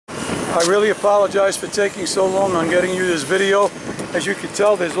I really apologize for taking so long on getting you this video. As you can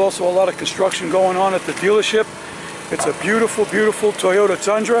tell, there's also a lot of construction going on at the dealership. It's a beautiful, beautiful Toyota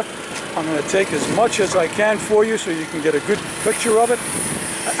Tundra. I'm going to take as much as I can for you so you can get a good picture of it.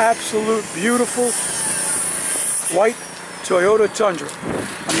 An absolute beautiful white Toyota Tundra.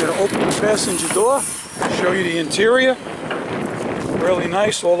 I'm going to open the passenger door, show you the interior. Really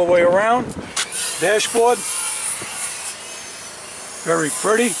nice all the way around. Dashboard, very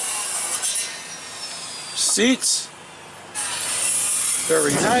pretty. Seats,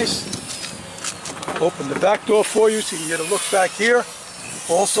 very nice. Open the back door for you so you can get a look back here.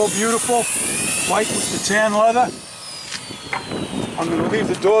 Also beautiful, white with the tan leather. I'm going to leave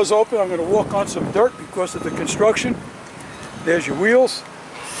the doors open. I'm going to walk on some dirt because of the construction. There's your wheels,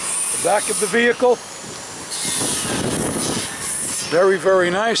 the back of the vehicle. Very, very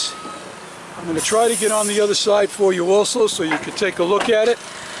nice. I'm going to try to get on the other side for you also so you can take a look at it.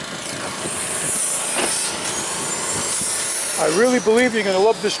 I really believe you're going to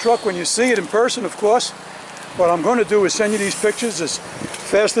love this truck when you see it in person, of course. What I'm going to do is send you these pictures as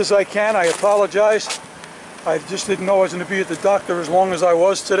fast as I can. I apologize. I just didn't know I was going to be at the doctor as long as I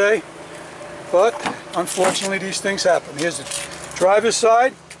was today. But unfortunately, these things happen. Here's the driver's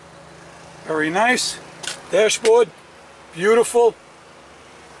side. Very nice. Dashboard. Beautiful.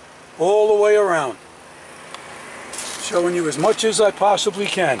 All the way around. Showing you as much as I possibly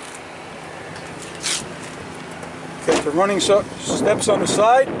can. Got the running steps on the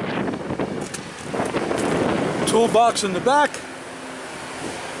side. Toolbox in the back.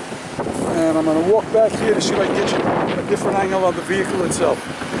 And I'm going to walk back here to see if I can get you a different angle on the vehicle itself.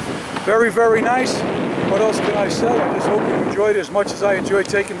 Very, very nice. What else can I say? I just hope you enjoyed it as much as I enjoyed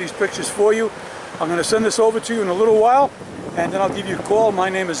taking these pictures for you. I'm going to send this over to you in a little while, and then I'll give you a call. My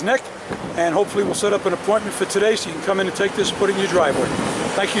name is Nick, and hopefully we'll set up an appointment for today so you can come in and take this and put it in your driveway.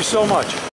 Thank you so much.